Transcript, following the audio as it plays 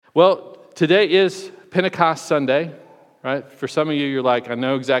Well, today is Pentecost Sunday, right? For some of you, you're like, I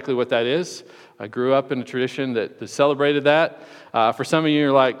know exactly what that is. I grew up in a tradition that celebrated that. For some of you,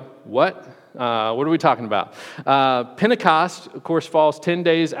 you're like, what? What are we talking about? Pentecost, of course, falls 10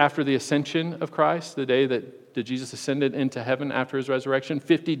 days after the ascension of Christ, the day that Jesus ascended into heaven after his resurrection,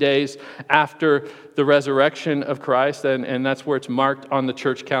 50 days after the resurrection of Christ, and that's where it's marked on the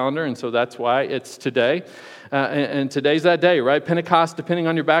church calendar, and so that's why it's today. And today's that day, right? Pentecost, depending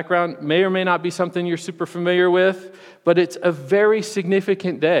on your background, may or may not be something you're super familiar with, but it's a very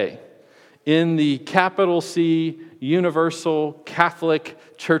significant day in the capital C Universal Catholic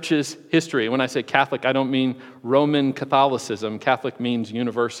Church's history. When I say Catholic, I don't mean Roman Catholicism. Catholic means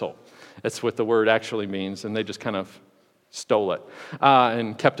universal. That's what the word actually means, and they just kind of stole it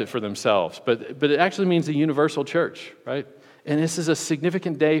and kept it for themselves. But it actually means the universal church, right? And this is a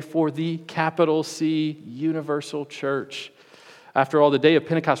significant day for the capital C Universal Church. After all, the day of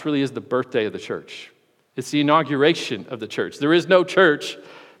Pentecost really is the birthday of the church. It's the inauguration of the church. There is no church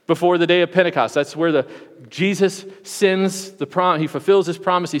before the day of Pentecost. That's where Jesus sends he fulfills his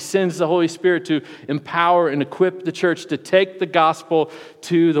promise. He sends the Holy Spirit to empower and equip the church to take the gospel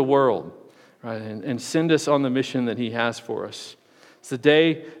to the world, right? And send us on the mission that he has for us. It's the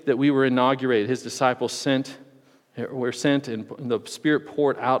day that we were inaugurated. His disciples were sent, and the Spirit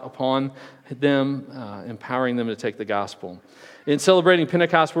poured out upon them, empowering them to take the gospel. In celebrating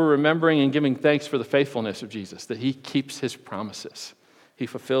Pentecost, we're remembering and giving thanks for the faithfulness of Jesus, that he keeps his promises. He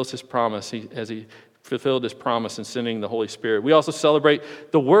fulfills his promise as he fulfilled his promise in sending the Holy Spirit. We also celebrate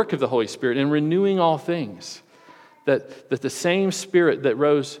the work of the Holy Spirit in renewing all things, that the same Spirit that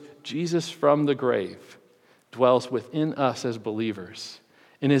rose Jesus from the grave dwells within us as believers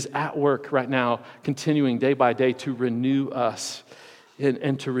and is at work right now, continuing day by day to renew us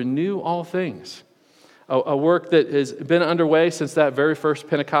and to renew all things. A work that has been underway since that very first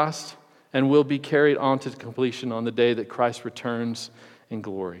Pentecost and will be carried on to completion on the day that Christ returns in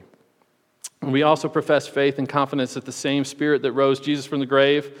glory. And we also profess faith and confidence that the same Spirit that rose Jesus from the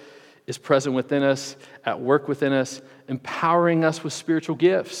grave is present within us, at work within us, empowering us with spiritual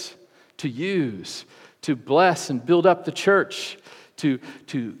gifts to use, to bless and build up the church, to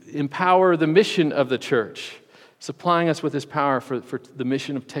empower the mission of the church, supplying us with his power for the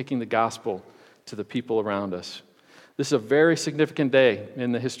mission of taking the gospel to the people around us. This is a very significant day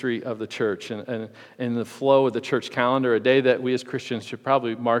in the history of the church and in the flow of the church calendar, a day that we as Christians should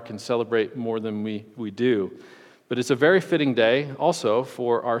probably mark and celebrate more than we do. But it's a very fitting day also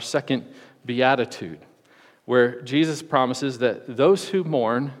for our second beatitude, where Jesus promises that those who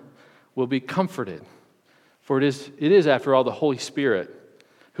mourn will be comforted. For it is, after all, the Holy Spirit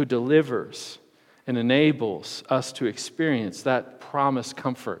who delivers and enables us to experience that promised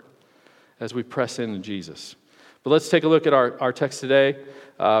comfort as we press into Jesus. But let's take a look at our text today,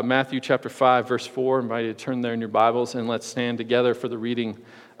 Matthew chapter 5, verse 4. I invite you to turn there in your Bibles, and let's stand together for the reading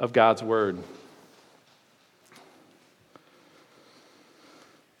of God's Word.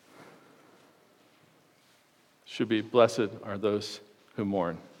 Should be, blessed are those who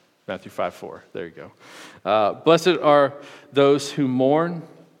mourn. Matthew 5:4. There you go. Blessed are those who mourn,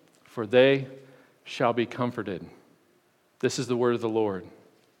 for they shall be comforted. This is the word of the Lord.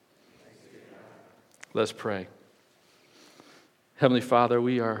 Let's pray. Heavenly Father,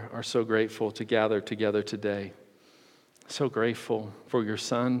 we are so grateful to gather together today. So grateful for your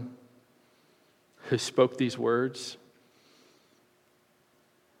Son who spoke these words,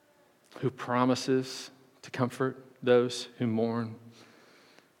 who promises to comfort those who mourn,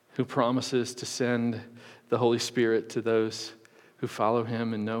 who promises to send the Holy Spirit to those who follow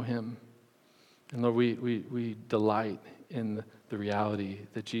him and know him. And Lord, we delight in the reality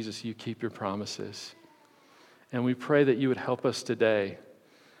that, Jesus, you keep your promises. And we pray that you would help us today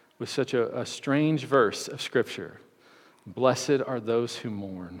with such a strange verse of Scripture. Blessed are those who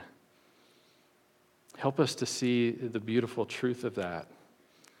mourn. Help us to see the beautiful truth of that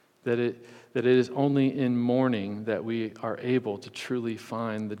it is only in mourning that we are able to truly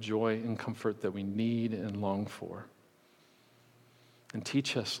find the joy and comfort that we need and long for. And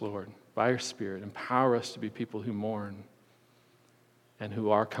teach us, Lord, by your Spirit, empower us to be people who mourn and who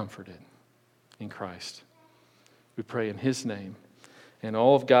are comforted in Christ. We pray in his name. And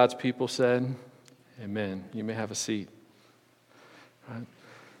all of God's people said, amen. You may have a seat. All right.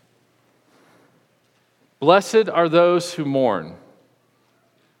 Blessed are those who mourn.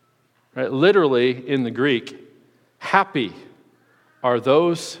 Right? Literally, in the Greek, happy are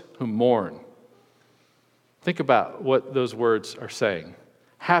those who mourn. Think about what those words are saying.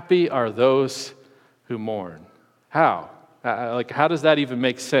 Happy are those who mourn. How? How does that even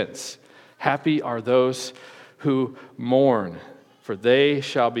make sense? Happy are those who mourn. for they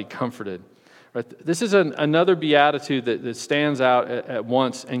shall be comforted. Right? This is another beatitude that stands out at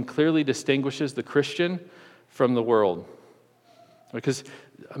once and clearly distinguishes the Christian from the world. Because,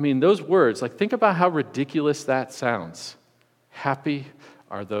 those words, think about how ridiculous that sounds. Happy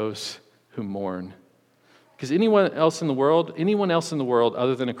are those who mourn. Because anyone else in the world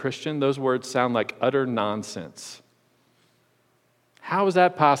other than a Christian, those words sound like utter nonsense. How is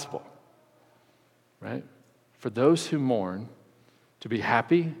that possible? Right? For those who mourn, to be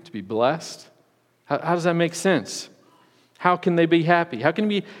happy, to be blessed. How does that make sense? How can they be happy? How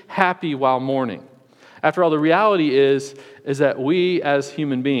can you be happy while mourning? After all, the reality is that we as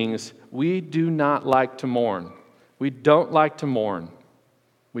human beings, we do not like to mourn. We don't like to mourn.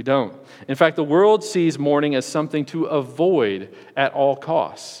 We don't. In fact, the world sees mourning as something to avoid at all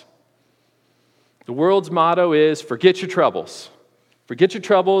costs. The world's motto is, forget your troubles. Forget your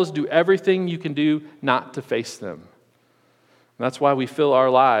troubles, do everything you can do not to face them. And that's why we fill our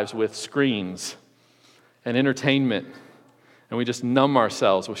lives with screens and entertainment, and we just numb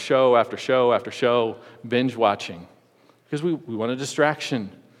ourselves with show after show after show, binge watching, because we want a distraction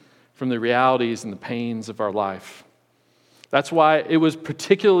from the realities and the pains of our life. That's why it was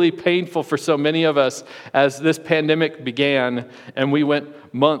particularly painful for so many of us as this pandemic began and we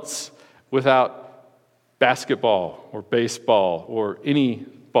went months without basketball or baseball or any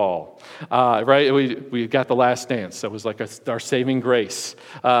ball, right? We got The Last Dance. That was like our saving grace.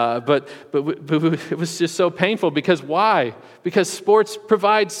 But it was just so painful because why? Because sports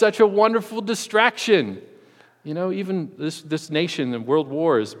provide such a wonderful distraction. Even this nation in world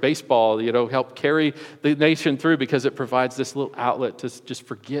wars, baseball, helped carry the nation through because it provides this little outlet to just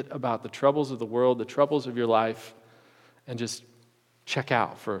forget about the troubles of the world, the troubles of your life, and just check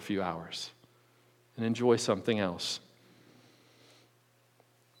out for a few hours and enjoy something else.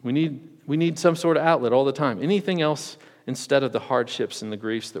 We need some sort of outlet all the time. Anything else instead of the hardships and the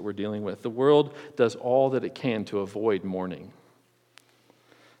griefs that we're dealing with. The world does all that it can to avoid mourning.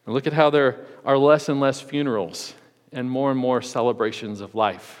 And look at how there are less and less funerals and more celebrations of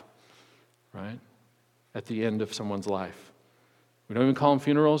life, right? At the end of someone's life. We don't even call them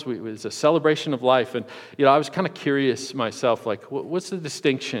funerals. It's a celebration of life. And, I was kind of curious myself, what's the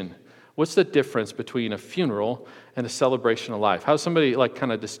distinction? What's the difference between a funeral and a celebration of life? How does somebody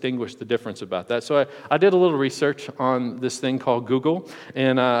kind of distinguish the difference about that? So I did a little research on this thing called Google,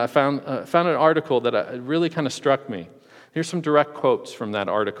 and I found an article that really kind of struck me. Here's some direct quotes from that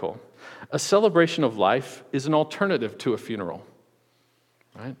article. A celebration of life is an alternative to a funeral.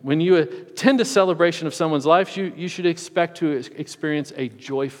 Right? When you attend a celebration of someone's life, you should expect to experience a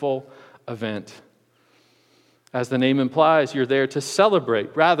joyful event. As the name implies, you're there to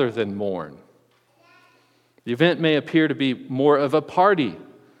celebrate rather than mourn. The event may appear to be more of a party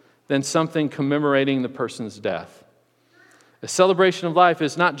than something commemorating the person's death. A celebration of life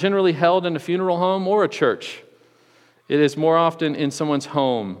is not generally held in a funeral home or a church. It is more often in someone's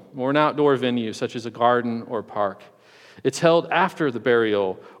home or an outdoor venue such as a garden or park. It's held after the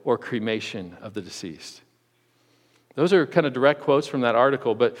burial or cremation of the deceased. Those are kind of direct quotes from that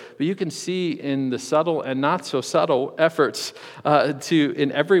article, but you can see in the subtle and not so subtle efforts to,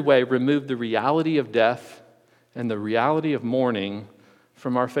 in every way, remove the reality of death and the reality of mourning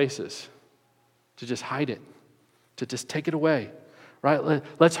from our faces, to just hide it, to just take it away, right?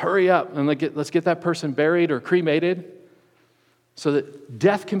 Let's hurry up and let's get that person buried or cremated so that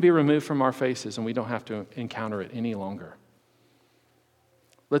death can be removed from our faces and we don't have to encounter it any longer.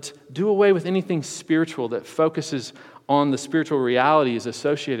 Let's do away with anything spiritual that focuses on the spiritual realities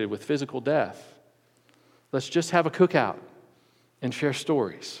associated with physical death. Let's just have a cookout and share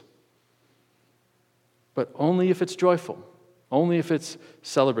stories. But only if it's joyful, only if it's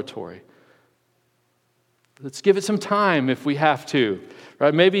celebratory. Let's give it some time if we have to.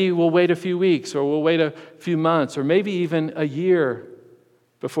 Right? Maybe we'll wait a few weeks, or we'll wait a few months, or maybe even a year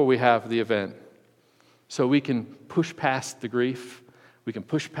before we have the event. So we can push past the grief, we can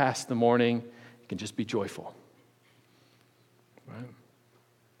push past the mourning, it can just be joyful. Right?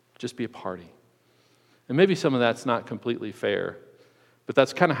 Just be a party. And maybe some of that's not completely fair, but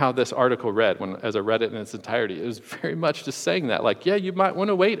that's kind of how this article read as I read it in its entirety. It was very much just saying that, you might want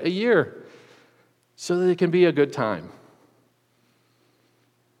to wait a year so that it can be a good time.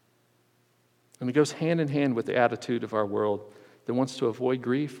 And it goes hand in hand with the attitude of our world that wants to avoid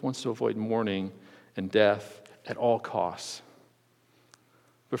grief, wants to avoid mourning and death at all costs.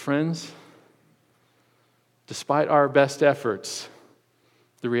 But friends, despite our best efforts,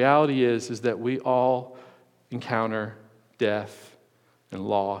 the reality is that we all encounter death and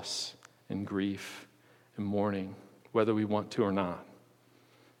loss and grief and mourning, whether we want to or not.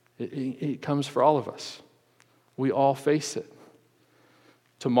 It comes for all of us. We all face it.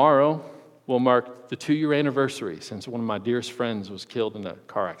 Tomorrow will mark the 2-year anniversary since one of my dearest friends was killed in a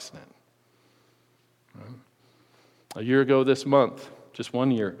car accident. A year ago this month, just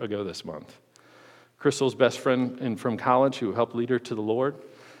 1 year ago this month, Crystal's best friend from college, who helped lead her to the Lord,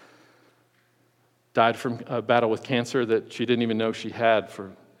 died from a battle with cancer that she didn't even know she had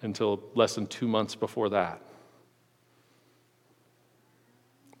until less than 2 months before that.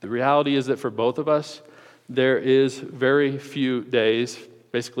 The reality is that for both of us, there is very few days,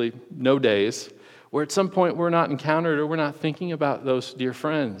 basically no days, where at some point we're not encountered or we're not thinking about those dear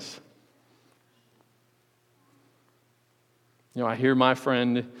friends. I hear my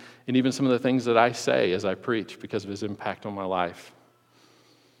friend and even some of the things that I say as I preach because of his impact on my life.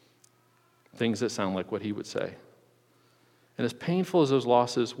 Things that sound like what he would say. And as painful as those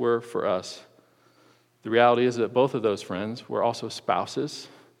losses were for us, the reality is that both of those friends were also spouses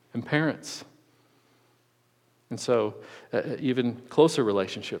and parents. And so even closer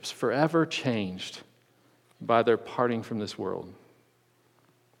relationships forever changed by their parting from this world.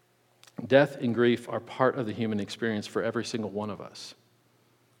 Death and grief are part of the human experience for every single one of us.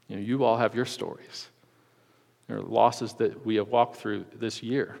 You all have your stories. There are losses that we have walked through this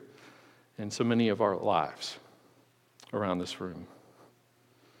year in so many of our lives around this room.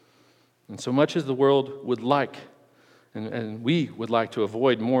 And so much as the world would like, and we would like to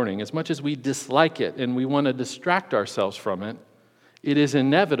avoid mourning, as much as we dislike it and we want to distract ourselves from it, it is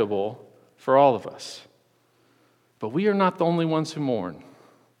inevitable for all of us. But we are not the only ones who mourn.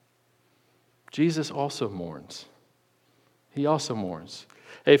 Jesus also mourns. He also mourns.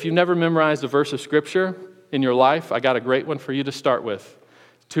 Hey, if you've never memorized a verse of Scripture in your life, I got a great one for you to start with.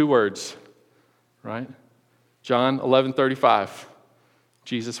 2 words, right? John 11:35.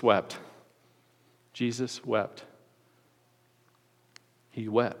 Jesus wept. Jesus wept. He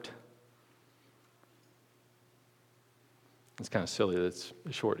wept. It's kind of silly that it's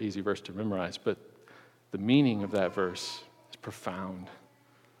a short, easy verse to memorize, but the meaning of that verse is profound.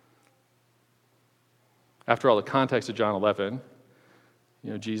 After all, the context of John 11,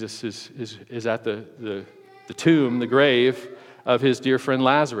 Jesus is at the tomb, the grave of his dear friend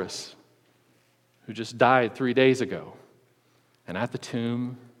Lazarus, who just died 3 days ago. And at the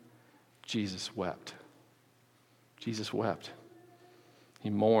tomb, Jesus wept. Jesus wept. He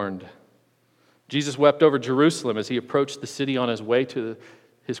mourned. Jesus wept over Jerusalem as he approached the city on his way to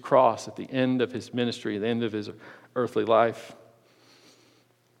his cross at the end of his ministry, the end of his earthly life.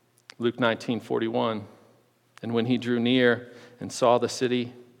 Luke 19:41. And when he drew near and saw the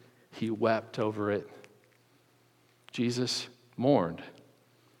city, he wept over it. Jesus mourned.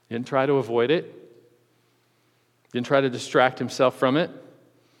 He didn't try to avoid it. He didn't try to distract himself from it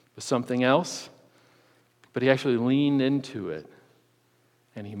with something else. But he actually leaned into it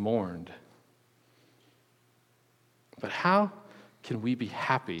and he mourned. But how can we be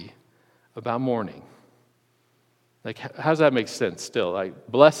happy about mourning? How does that make sense still?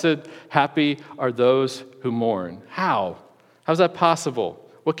 Blessed, happy are those who mourn. How? How's that possible?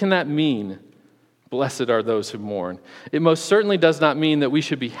 What can that mean? Blessed are those who mourn. It most certainly does not mean that we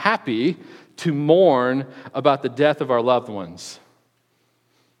should be happy to mourn about the death of our loved ones.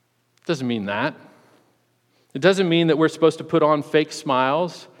 It doesn't mean that. It doesn't mean that we're supposed to put on fake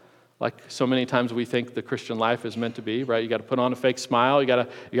smiles like so many times we think the Christian life is meant to be, right? You got to put on a fake smile. You got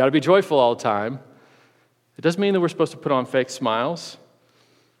to be joyful all the time. It doesn't mean that we're supposed to put on fake smiles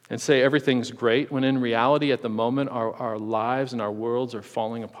and say everything's great, when in reality, at the moment, our lives and our worlds are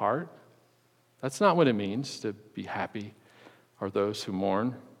falling apart. That's not what it means to be happy are those who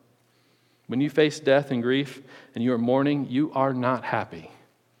mourn. When you face death and grief and you are mourning, you are not happy.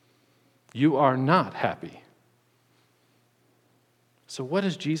 You are not happy. So what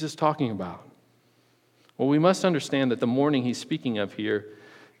is Jesus talking about? Well, we must understand that the mourning he's speaking of here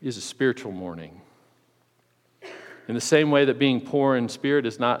is a spiritual mourning. In the same way that being poor in spirit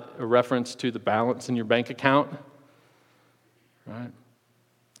is not a reference to the balance in your bank account, right?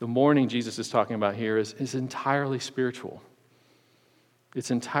 The mourning Jesus is talking about here is entirely spiritual.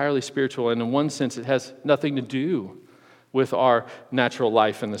 It's entirely spiritual, and in one sense, it has nothing to do with our natural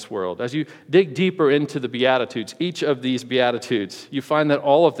life in this world. As you dig deeper into the Beatitudes, each of these Beatitudes, you find that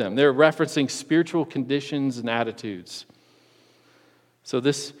all of them, they're referencing spiritual conditions and attitudes. So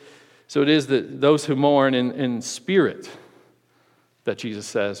it is that those who mourn in spirit that Jesus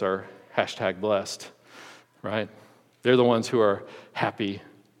says are #blessed, right? They're the ones who are happy.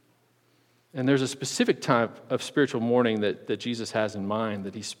 And there's a specific type of spiritual mourning that Jesus has in mind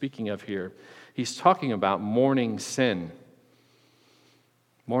that he's speaking of here. He's talking about mourning sin.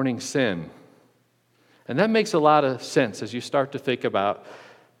 Mourning sin. And that makes a lot of sense as you start to think about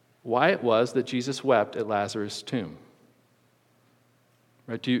why it was that Jesus wept at Lazarus' tomb.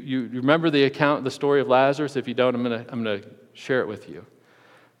 Right? Do you remember the story of Lazarus? If you don't, I'm going to share it with you.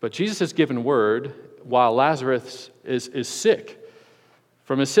 But Jesus has given word while Lazarus is sick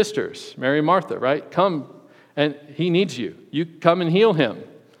from his sisters, Mary and Martha, right? Come, and he needs you. You come and heal him,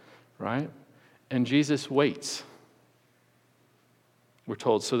 right? And Jesus waits, we're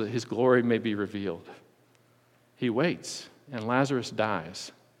told, so that his glory may be revealed. He waits, and Lazarus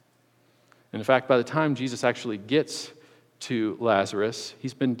dies. And in fact, by the time Jesus actually gets to Lazarus,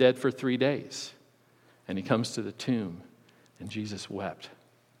 he's been dead for 3 days. And he comes to the tomb, and Jesus wept.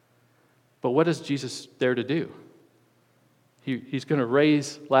 But what is Jesus there to do? He's going to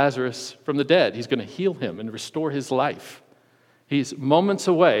raise Lazarus from the dead. He's going to heal him and restore his life. He's moments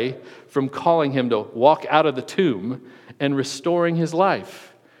away from calling him to walk out of the tomb and restoring his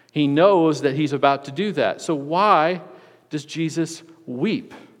life. He knows that he's about to do that. So why does Jesus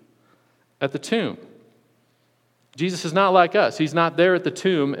weep at the tomb? Jesus is not like us. He's not there at the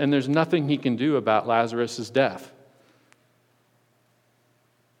tomb, and there's nothing he can do about Lazarus' death.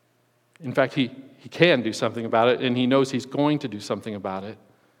 In fact, he can do something about it, and he knows he's going to do something about it,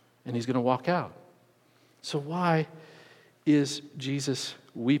 and he's going to walk out. So why is Jesus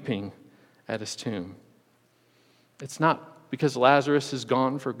weeping at his tomb? It's not because Lazarus is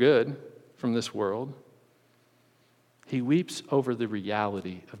gone for good from this world. He weeps over the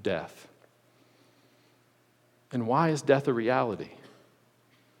reality of death. And why is death a reality?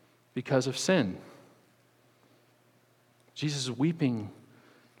 Because of sin. Jesus is weeping,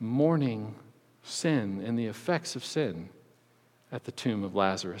 mourning sin and the effects of sin at the tomb of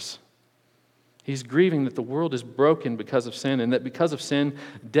Lazarus. He's grieving that the world is broken because of sin, and that because of sin,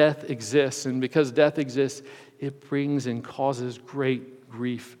 death exists. And because death exists, it brings and causes great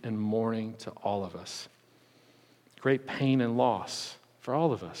grief and mourning to all of us. Great pain and loss for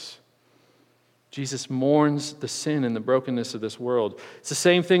all of us. Jesus mourns the sin and the brokenness of this world. It's the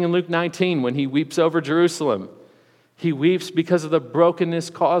same thing in Luke 19 when he weeps over Jerusalem. He weeps because of the brokenness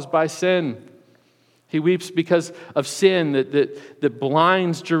caused by sin. He weeps because of sin that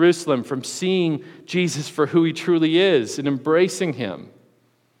blinds Jerusalem from seeing Jesus for who he truly is and embracing him.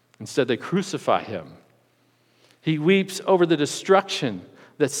 Instead, they crucify him. He weeps over the destruction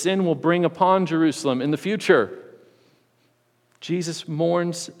that sin will bring upon Jerusalem in the future. Jesus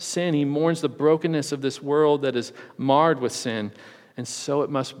mourns sin. He mourns the brokenness of this world that is marred with sin. And so it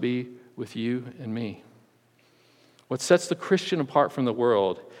must be with you and me. What sets the Christian apart from the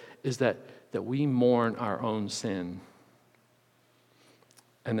world is that we mourn our own sin.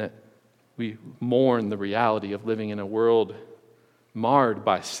 And that we mourn the reality of living in a world marred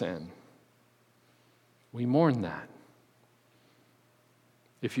by sin. We mourn that.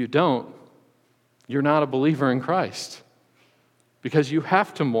 If you don't, you're not a believer in Christ. Because you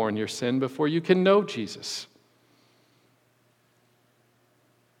have to mourn your sin before you can know Jesus.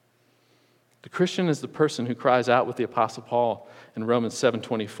 The Christian is the person who cries out with the Apostle Paul in Romans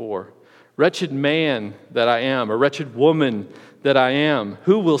 7:24. Wretched man that I am, or wretched woman that I am,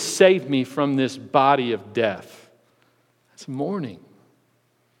 who will save me from this body of death? It's mourning,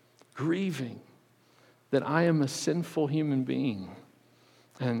 grieving that I am a sinful human being,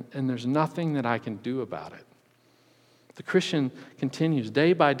 and there's nothing that I can do about it. The Christian continues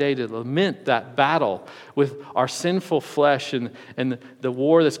day by day to lament that battle with our sinful flesh and the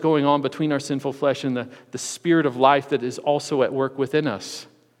war that's going on between our sinful flesh and the spirit of life that is also at work within us.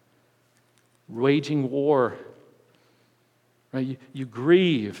 Waging war. Right? You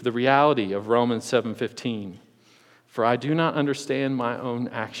grieve the reality of Romans 7:15. For I do not understand my own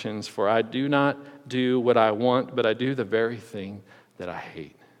actions, for I do not do what I want, but I do the very thing that I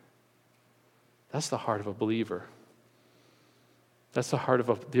hate. That's the heart of a believer. That's the heart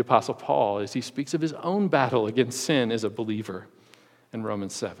of the Apostle Paul as he speaks of his own battle against sin as a believer in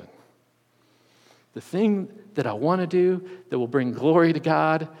Romans 7. The thing that I want to do that will bring glory to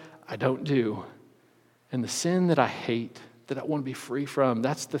God, I don't do. And the sin that I hate, that I want to be free from,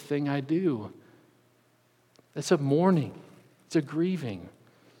 that's the thing I do. It's a mourning. It's a grieving.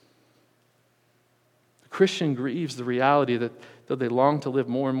 The Christian grieves the reality that though they long to live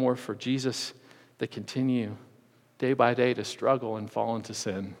more and more for Jesus, they continue day by day to struggle and fall into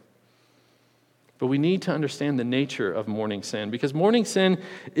sin. But we need to understand the nature of mourning sin, because mourning sin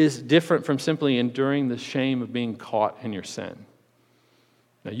is different from simply enduring the shame of being caught in your sin.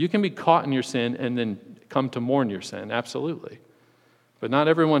 Now, you can be caught in your sin and then come to mourn your sin, absolutely. But not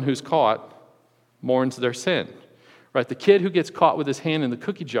everyone who's caught mourns their sin. Right? The kid who gets caught with his hand in the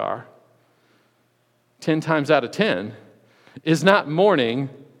cookie jar 10 times out of 10 is not mourning,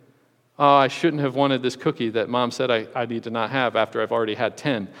 oh, I shouldn't have wanted this cookie that mom said I need to not have after I've already had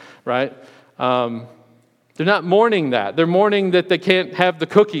 10, right? They're They're not mourning that. They're mourning that they can't have the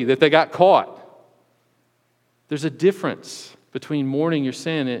cookie, that they got caught. There's a difference between mourning your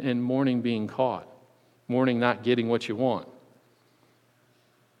sin and mourning being caught, mourning not getting what you want.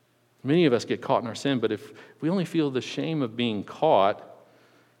 Many of us get caught in our sin, but if we only feel the shame of being caught,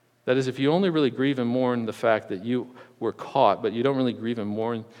 that is, if you only really grieve and mourn the fact that you were caught, but you don't really grieve and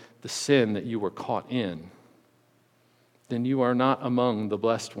mourn the sin that you were caught in, then you are not among the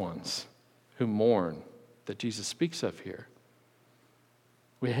blessed ones who mourn that Jesus speaks of here.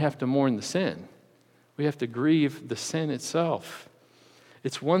 We have to mourn the sin. We have to grieve the sin itself.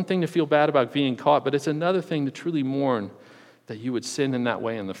 It's one thing to feel bad about being caught, but it's another thing to truly mourn that you would sin in that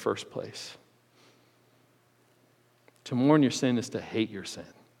way in the first place. To mourn your sin is to hate your sin.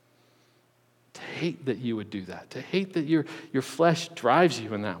 To hate that you would do that. To hate that your flesh drives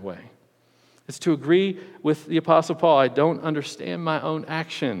you in that way. It's to agree with the Apostle Paul. I don't understand my own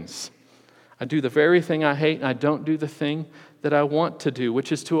actions. I do the very thing I hate, and I don't do the thing that I want to do,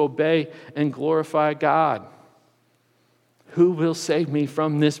 which is to obey and glorify God. Who will save me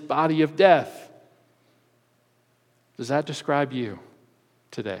from this body of death? Does that describe you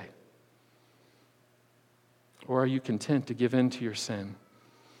today? Or are you content to give in to your sin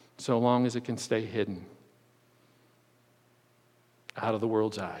so long as it can stay hidden out of the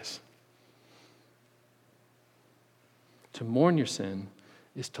world's eyes? To mourn your sin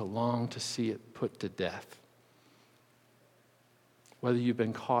is to long to see it put to death, whether you've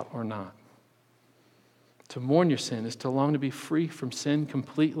been caught or not. To mourn your sin is to long to be free from sin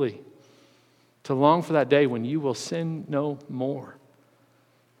completely, to long for that day when you will sin no more.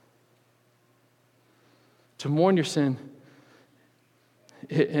 To mourn your sin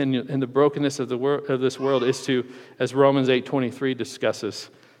and the brokenness of this world is to, as Romans 8:23 discusses,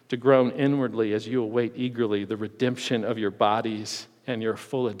 to groan inwardly as you await eagerly the redemption of your bodies and your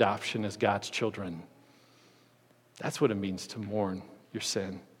full adoption as God's children. That's what it means to mourn your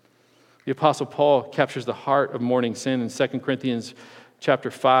sin. The Apostle Paul captures the heart of mourning sin in 2 Corinthians chapter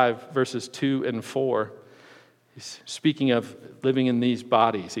 5, verses 2 and 4. He's speaking of living in these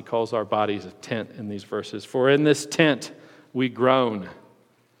bodies. He calls our bodies a tent in these verses. For in this tent we groan,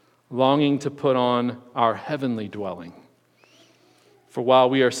 longing to put on our heavenly dwelling. For while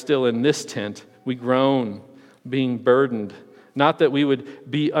we are still in this tent, we groan, being burdened, not that we would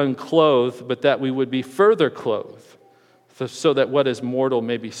be unclothed, but that we would be further clothed, so that what is mortal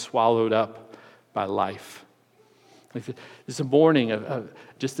may be swallowed up by life. It's a mourning of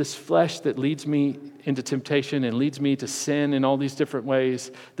just this flesh that leads me into temptation and leads me to sin in all these different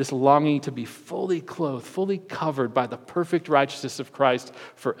ways. This longing to be fully clothed, fully covered by the perfect righteousness of Christ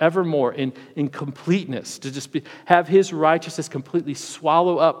forevermore in completeness. To just have His righteousness completely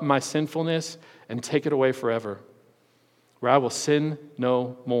swallow up my sinfulness and take it away forever. Where I will sin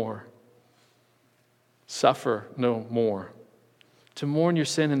no more. Suffer no more. To mourn your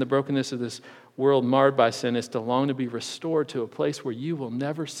sin and the brokenness of this world marred by sin is to long to be restored to a place where you will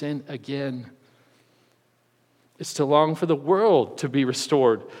never sin again. It's to long for the world to be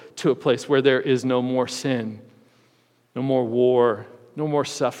restored to a place where there is no more sin, no more war, no more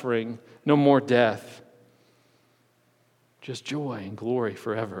suffering, no more death. Just joy and glory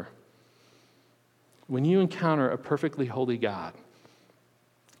forever. When you encounter a perfectly holy God,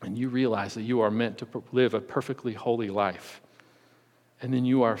 and you realize that you are meant to live a perfectly holy life, and then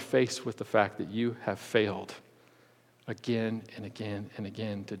you are faced with the fact that you have failed again and again and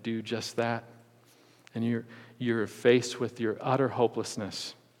again to do just that, and you're faced with your utter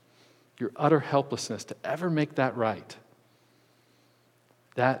hopelessness, your utter helplessness to ever make that right,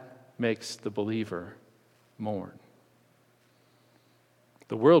 that makes the believer mourn.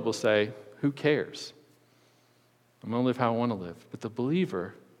 The world will say, who cares? I'm going to live how I want to live. But the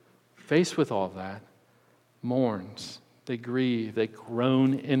believer, faced with all that, mourns. They grieve. They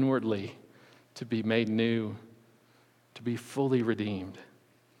groan inwardly to be made new, to be fully redeemed.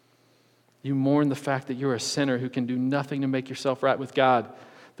 You mourn the fact that you're a sinner who can do nothing to make yourself right with God.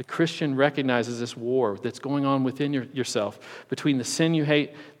 The Christian recognizes this war that's going on within yourself between the sin you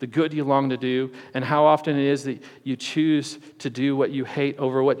hate, the good you long to do, and how often it is that you choose to do what you hate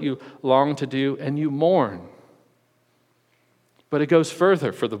over what you long to do, and you mourn. But it goes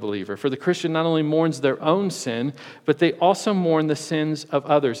further for the believer. For the Christian not only mourns their own sin, but they also mourn the sins of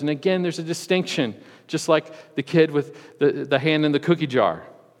others. And again, there's a distinction, just like the kid with the hand in the cookie jar.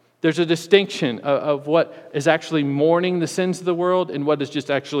 There's a distinction of what is actually mourning the sins of the world and what is just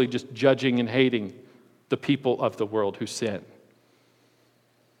actually just judging and hating the people of the world who sin.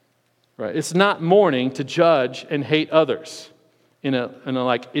 Right? It's not mourning to judge and hate others in a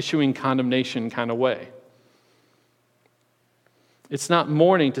like issuing condemnation kind of way. It's not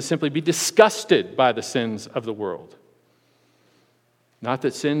mourning to simply be disgusted by the sins of the world. Not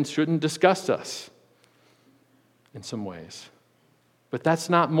that sin shouldn't disgust us in some ways. But that's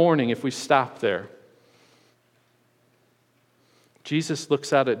not mourning if we stop there. Jesus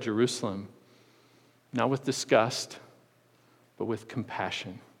looks out at Jerusalem, not with disgust, but with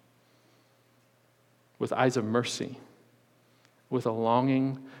compassion, with eyes of mercy, with a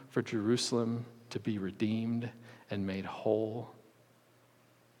longing for Jerusalem to be redeemed and made whole,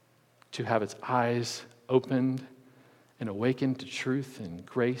 to have its eyes opened and awakened to truth and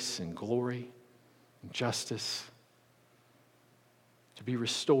grace and glory and justice, to be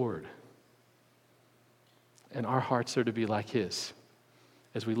restored. And our hearts are to be like His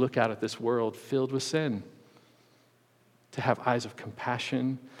as we look out at this world filled with sin, to have eyes of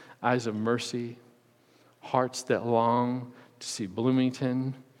compassion, eyes of mercy, hearts that long to see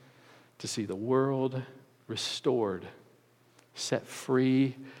Bloomington, to see the world restored, set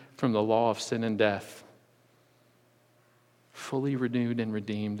free from the law of sin and death, fully renewed and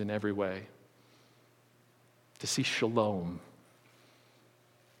redeemed in every way, to see shalom,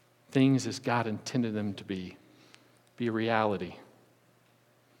 things as God intended them to be a reality.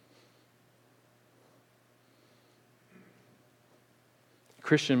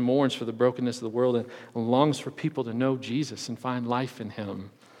 Christian mourns for the brokenness of the world and longs for people to know Jesus and find life in Him.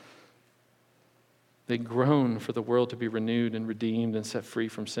 They groan for the world to be renewed and redeemed and set free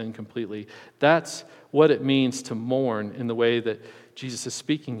from sin completely. That's what it means to mourn in the way that Jesus is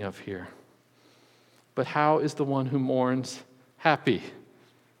speaking of here. But how is the one who mourns happy?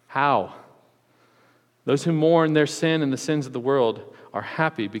 How? Those who mourn their sin and the sins of the world are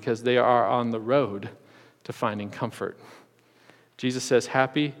happy because they are on the road to finding comfort. Jesus says,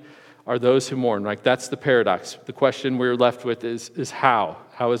 happy are those who mourn. Like, that's the paradox. The question we're left with is how?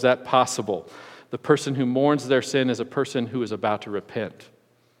 How is that possible? The person who mourns their sin is a person who is about to repent.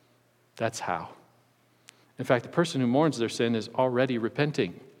 That's how. In fact, the person who mourns their sin is already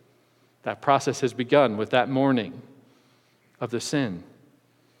repenting. That process has begun with that mourning of the sin.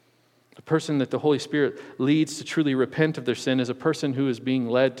 The person that the Holy Spirit leads to truly repent of their sin is a person who is being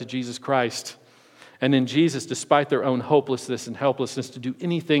led to Jesus Christ. And in Jesus, despite their own hopelessness and helplessness to do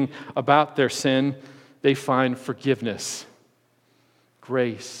anything about their sin, they find forgiveness.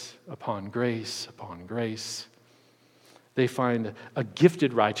 Grace upon grace upon grace. They find a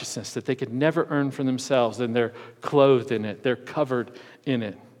gifted righteousness that they could never earn for themselves, and they're clothed in it. They're covered in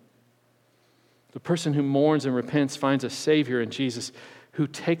it. The person who mourns and repents finds a Savior in Jesus who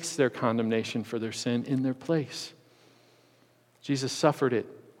takes their condemnation for their sin in their place. Jesus suffered it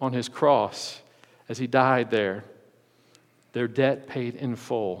on His cross as He died there. Their debt paid in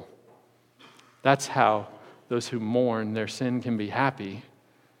full. That's how those who mourn their sin can be happy,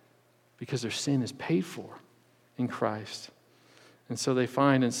 because their sin is paid for in Christ. And so they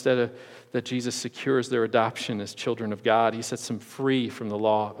find, instead of that Jesus secures their adoption as children of God, He sets them free from the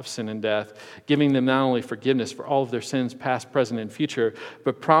law of sin and death, giving them not only forgiveness for all of their sins, past, present, and future,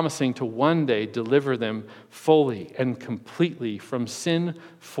 but promising to one day deliver them fully and completely from sin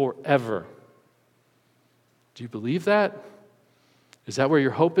forever. Do you believe that? Is that where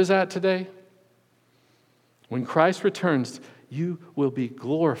your hope is at today? When Christ returns, you will be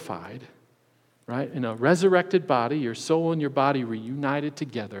glorified, right? In a resurrected body, your soul and your body reunited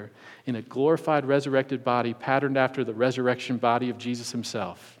together in a glorified, resurrected body patterned after the resurrection body of Jesus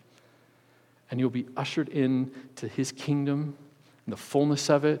Himself. And you'll be ushered into His kingdom, in the fullness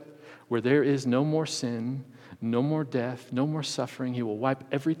of it, where there is no more sin, no more death, no more suffering. He will wipe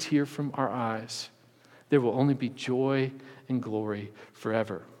every tear from our eyes. There will only be joy and glory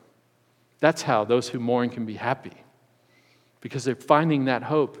forever. That's how those who mourn can be happy, because they're finding that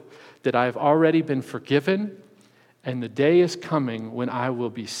hope that I have already been forgiven, and the day is coming when I will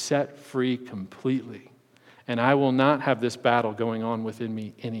be set free completely, and I will not have this battle going on within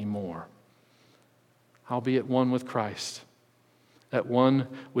me anymore. I'll be at one with Christ, at one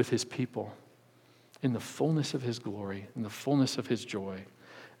with His people, in the fullness of His glory, in the fullness of His joy.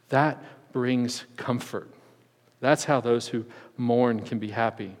 That brings comfort. That's how those who mourn can be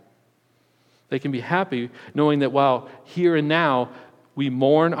happy. They can be happy knowing that while here and now we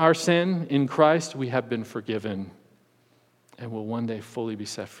mourn our sin in Christ, we have been forgiven and will one day fully be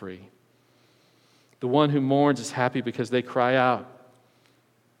set free. The one who mourns is happy because they cry out,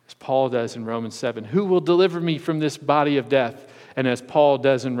 as Paul does in Romans 7, "Who will deliver me from this body of death?" And as Paul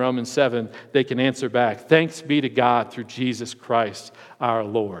does in Romans 7, they can answer back, "Thanks be to God through Jesus Christ our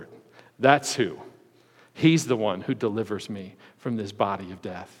Lord." That's who. He's the one who delivers me from this body of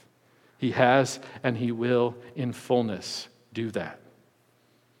death. He has and He will in fullness do that.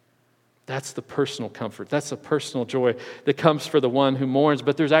 That's the personal comfort. That's the personal joy that comes for the one who mourns.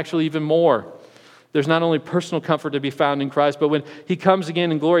 But there's actually even more. There's not only personal comfort to be found in Christ, but when he comes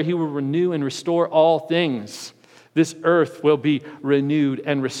again in glory, he will renew and restore all things. This earth will be renewed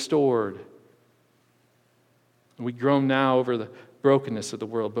and restored. We groan now over the brokenness of the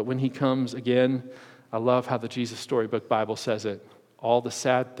world, but when he comes again, I love how the Jesus Storybook Bible says it. All the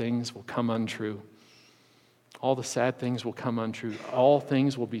sad things will come untrue. All the sad things will come untrue. All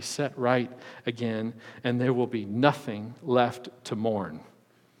things will be set right again, and there will be nothing left to mourn.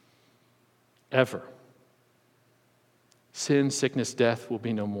 Ever. Sin, sickness, death will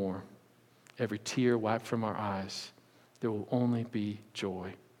be no more. Every tear wiped from our eyes. There will only be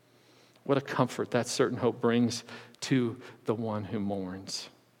joy. What a comfort that certain hope brings to the one who mourns.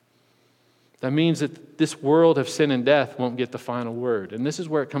 That means that this world of sin and death won't get the final word. And this is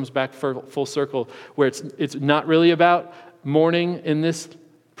where it comes back full circle, where it's not really about mourning in this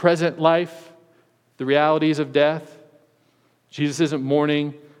present life, the realities of death. Jesus isn't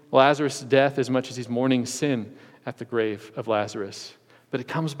mourning Lazarus' death as much as he's mourning sin at the grave of Lazarus. But it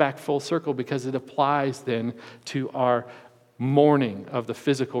comes back full circle because it applies then to our mourning of the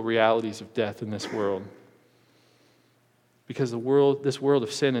physical realities of death in this world. Because this world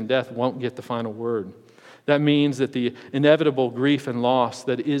of sin and death won't get the final word. That means that the inevitable grief and loss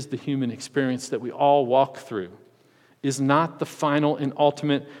that is the human experience that we all walk through is not the final and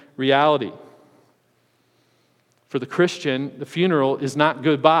ultimate reality. For the Christian, the funeral is not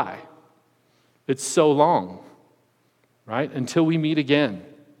goodbye. It's so long, right? Until we meet again.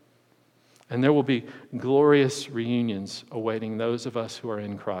 And there will be glorious reunions awaiting those of us who are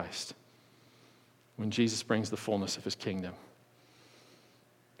in Christ when Jesus brings the fullness of his kingdom.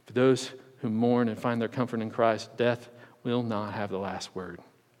 For those who mourn and find their comfort in Christ, death will not have the last word.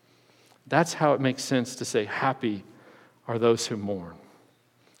 That's how it makes sense to say, happy are those who mourn,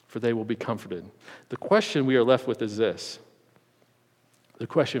 for they will be comforted. The question we are left with is this. The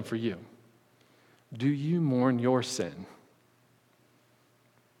question for you. Do you mourn your sin?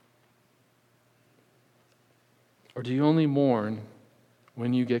 Or do you only mourn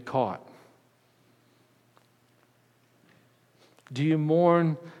when you get caught? Do you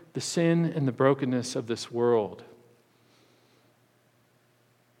mourn the sin and the brokenness of this world?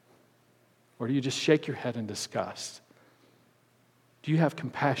 Or do you just shake your head in disgust? Do you have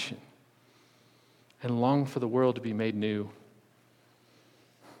compassion and long for the world to be made new?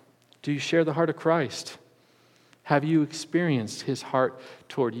 Do you share the heart of Christ? Have you experienced his heart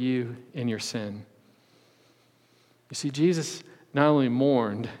toward you in your sin? You see, Jesus not only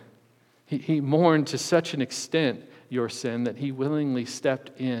mourned, he mourned to such an extent your sin that he willingly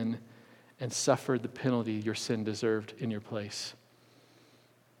stepped in and suffered the penalty your sin deserved in your place.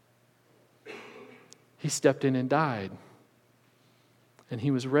 He stepped in and died. And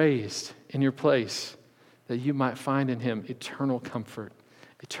he was raised in your place that you might find in him eternal comfort,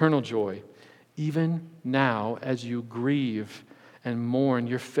 eternal joy, even now as you grieve and mourn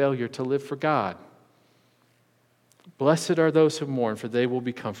your failure to live for God. Blessed are those who mourn, for they will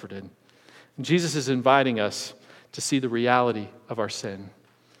be comforted. And Jesus is inviting us to see the reality of our sin.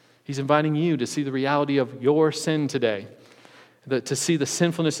 He's inviting you to see the reality of your sin today, to see the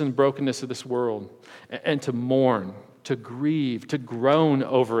sinfulness and brokenness of this world, and to mourn, to grieve, to groan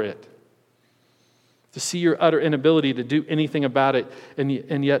over it, to see your utter inability to do anything about it,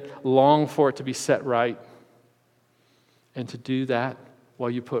 and yet long for it to be set right, and to do that while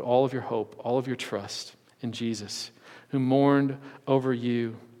you put all of your hope, all of your trust in Jesus, who mourned over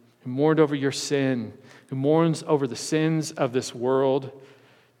you, who mourned over your sin, who mourns over the sins of this world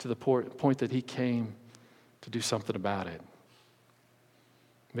to the point that he came to do something about it.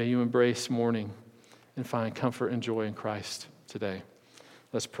 May you embrace mourning and find comfort and joy in Christ today.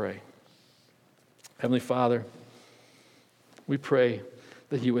 Let's pray. Heavenly Father, we pray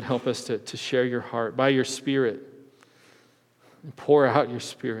that you would help us to share your heart by your Spirit and pour out your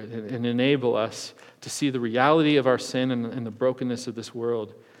Spirit and enable us to see the reality of our sin and the brokenness of this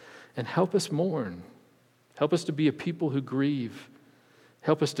world, and help us mourn. Help us to be a people who grieve.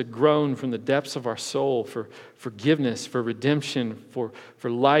 Help us to groan from the depths of our soul for forgiveness, for redemption, for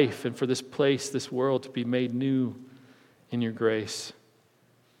life, and for this place, this world to be made new in your grace.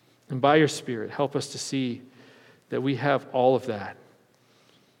 And by your Spirit, help us to see that we have all of that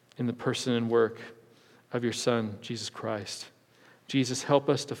in the person and work of your Son, Jesus Christ. Jesus, help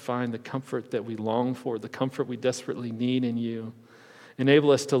us to find the comfort that we long for, the comfort we desperately need in you.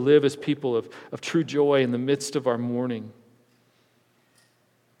 Enable us to live as people of true joy in the midst of our mourning.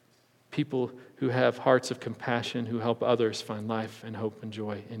 People who have hearts of compassion, who help others find life and hope and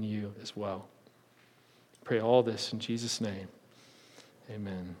joy in you as well. Pray all this in Jesus' name.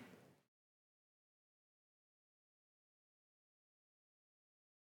 Amen.